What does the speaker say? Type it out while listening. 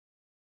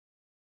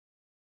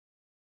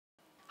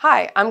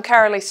Hi, I'm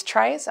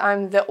Caralise.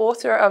 I'm the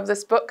author of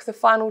this book, The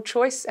Final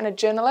Choice, and a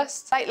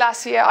journalist. Late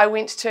last year I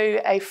went to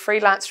a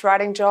freelance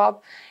writing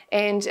job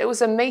and it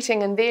was a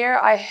meeting, and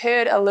there I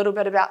heard a little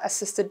bit about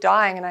assisted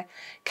dying, and I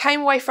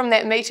came away from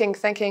that meeting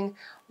thinking,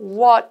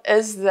 what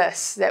is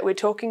this that we're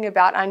talking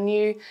about? I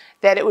knew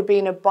that it would be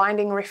in a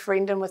binding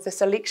referendum with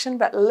this election,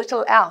 but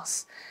little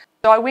else.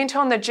 So I went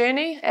on the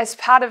journey. As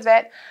part of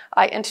that,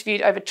 I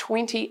interviewed over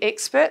 20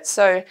 experts.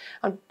 So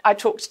I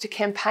talked to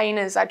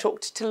campaigners, I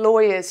talked to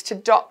lawyers, to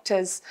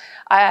doctors,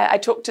 I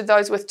talked to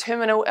those with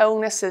terminal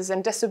illnesses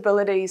and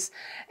disabilities,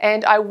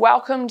 and I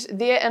welcomed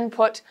their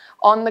input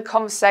on the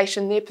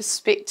conversation, their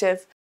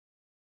perspective.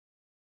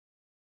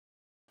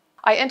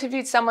 I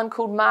interviewed someone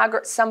called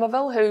Margaret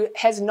Somerville, who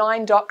has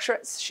 9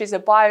 doctorates. She's a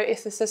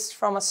bioethicist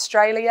from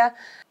Australia.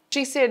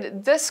 She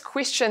said, this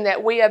question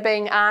that we are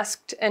being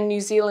asked in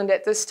New Zealand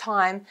at this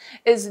time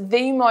is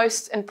the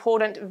most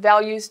important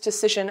values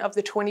decision of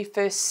the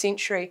 21st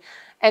century.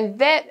 And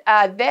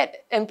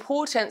that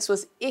importance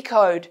was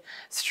echoed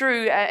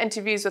through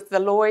interviews with the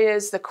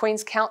lawyers, the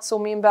Queen's Council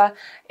member,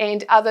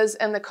 and others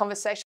in the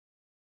conversation.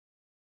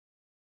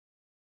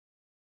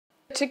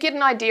 To get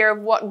an idea of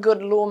what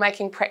good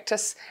lawmaking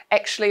practice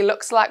actually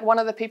looks like, one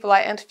of the people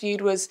I interviewed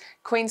was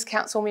Queen's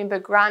Council member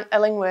Grant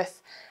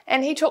Illingworth,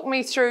 and he took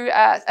me through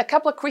a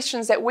couple of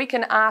questions that we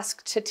can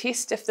ask to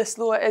test if this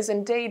law is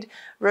indeed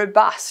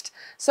robust.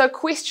 So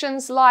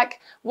questions like,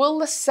 will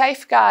the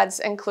safeguards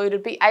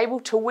included be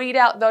able to weed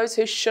out those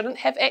who shouldn't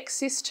have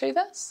access to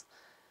this?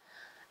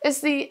 Is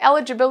the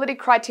eligibility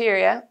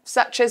criteria,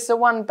 such as the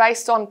one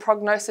based on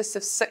prognosis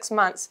of 6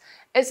 months,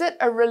 is it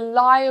a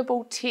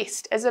reliable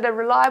test? Is it a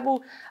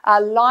reliable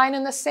line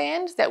in the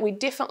sand that we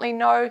definitely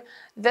know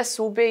this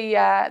will be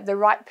the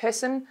right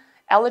person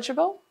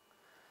eligible?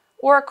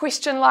 Or a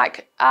question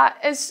like,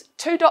 is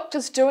 2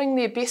 doctors doing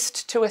their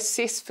best to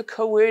assess for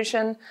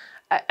coercion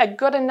a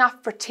good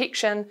enough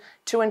protection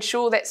to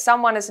ensure that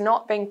someone is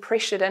not being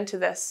pressured into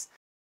this?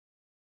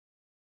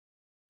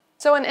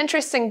 So an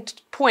interesting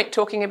point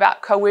talking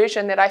about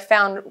coercion that I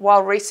found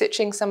while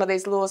researching some of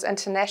these laws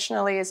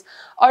internationally is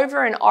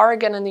over in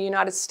Oregon in the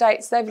United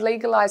States, they've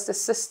legalized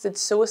assisted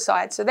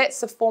suicide. So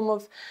that's a form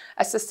of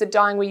assisted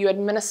dying where you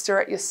administer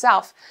it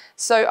yourself.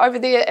 So over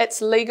there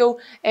it's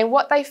legal, and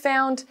what they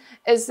found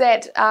is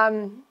that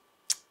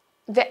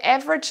the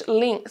average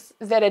length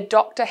that a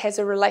doctor has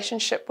a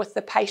relationship with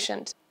the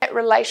patient, that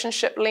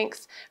relationship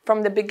length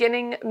from the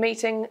beginning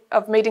meeting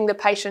the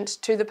patient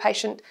to the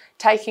patient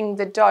taking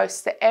the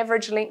dose, the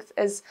average length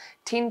is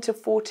 10 to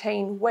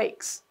 14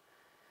 weeks.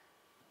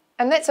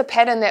 And that's a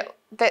pattern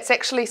that's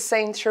actually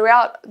seen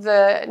throughout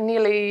the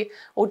nearly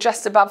or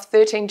just above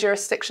 13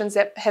 jurisdictions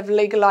that have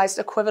legalized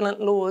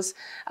equivalent laws.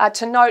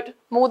 To note,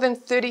 more than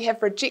 30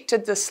 have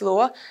rejected this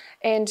law,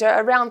 and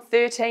around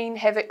 13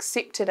 have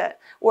accepted it,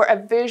 or a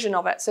version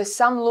of it. So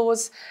some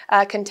laws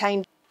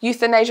contain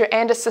euthanasia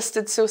and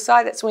assisted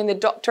suicide. That's when the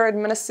doctor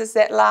administers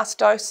that last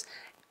dose,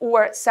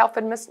 or it's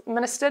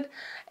self-administered,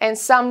 and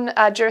some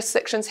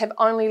jurisdictions have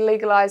only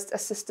legalised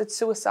assisted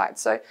suicide.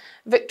 So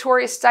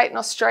Victoria State in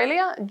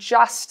Australia,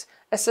 just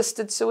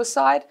assisted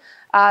suicide.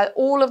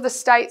 All of the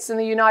states in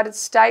the United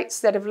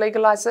States that have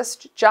legalised this,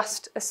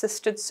 just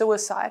assisted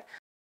suicide.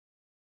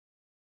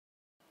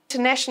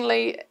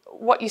 Internationally,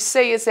 what you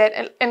see is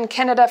that in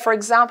Canada, for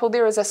example,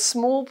 there is a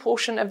small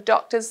portion of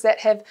doctors that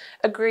have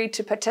agreed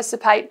to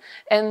participate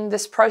in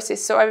this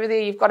process. So over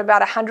there you've got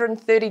about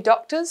 130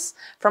 doctors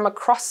from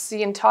across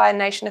the entire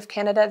nation of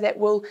Canada that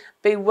will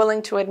be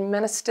willing to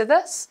administer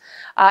this.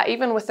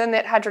 Even within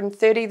that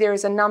 130 there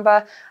is a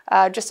number,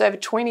 just over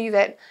 20,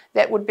 that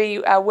would be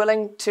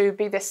willing to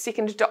be the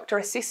second doctor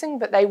assessing,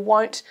 but they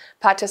won't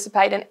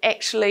participate in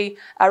actually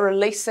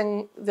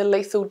releasing the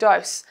lethal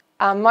dose.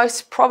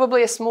 Most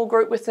probably a small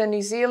group within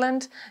New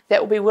Zealand that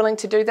will be willing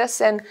to do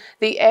this, and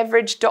the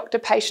average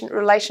doctor-patient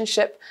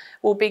relationship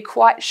will be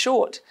quite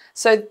short.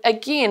 So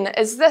again,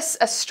 is this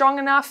a strong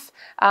enough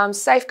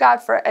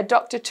safeguard for a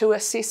doctor to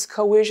assess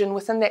coercion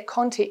within that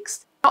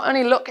context? Not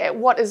only look at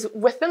what is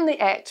within the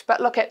Act,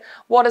 but look at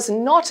what is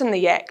not in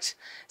the Act.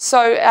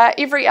 So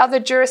every other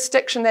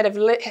jurisdiction that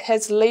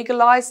has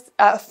legalised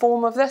a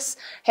form of this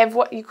have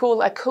what you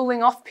call a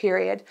cooling off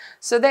period.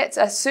 So that's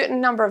a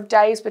certain number of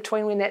days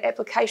between when that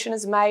application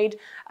is made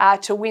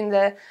to when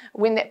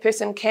that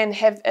person can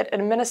have it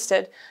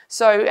administered.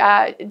 So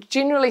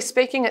generally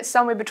speaking, it's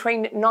somewhere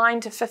between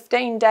 9 to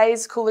 15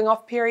 days cooling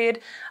off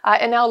period.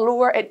 In our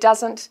law,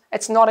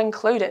 it's not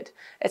included.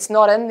 It's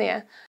not in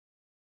there.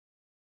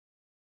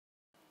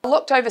 I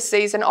looked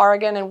overseas in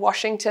Oregon and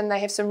Washington.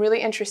 They have some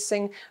really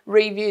interesting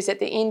reviews at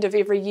the end of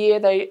every year.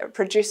 They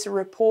produce a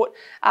report.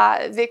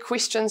 Their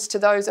questions to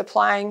those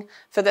applying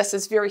for this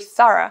is very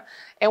thorough.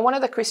 And one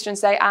of the questions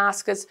they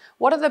ask is,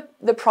 what are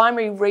the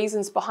primary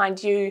reasons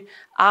behind you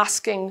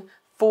asking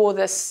for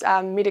this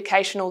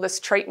medication or this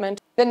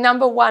treatment? The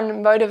number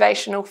one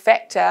motivational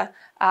factor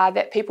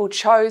that people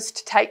chose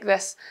to take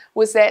this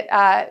was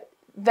that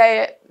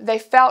they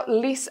felt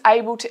less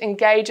able to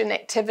engage in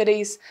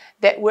activities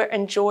that were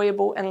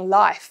enjoyable in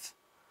life.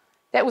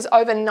 That was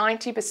over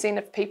 90%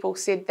 of people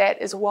said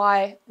that is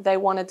why they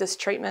wanted this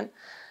treatment.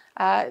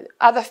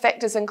 Other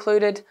factors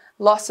included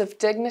loss of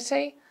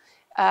dignity,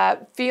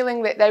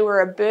 feeling that they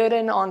were a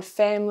burden on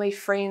family,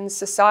 friends,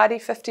 society,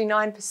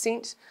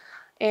 59%,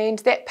 and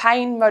that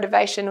pain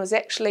motivation was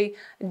actually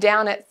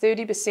down at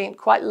 30%,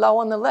 quite low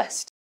on the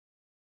list.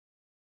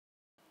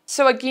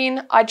 So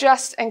again, I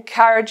just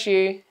encourage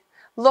you,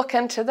 look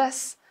into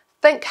this,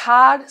 think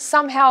hard,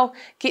 somehow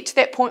get to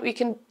that point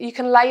where you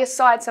can lay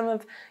aside some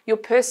of your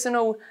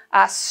personal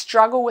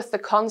struggle with the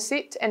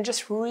concept and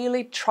just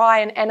really try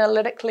and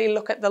analytically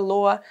look at the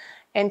law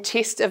and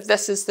test if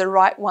this is the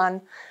right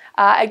one.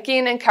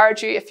 Again,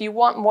 encourage you, if you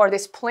want more,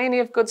 there's plenty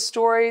of good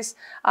stories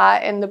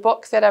in the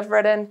book that I've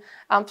written.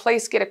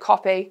 Please get a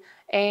copy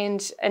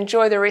and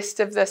enjoy the rest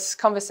of this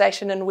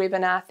conversation and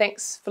webinar.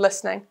 Thanks for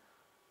listening.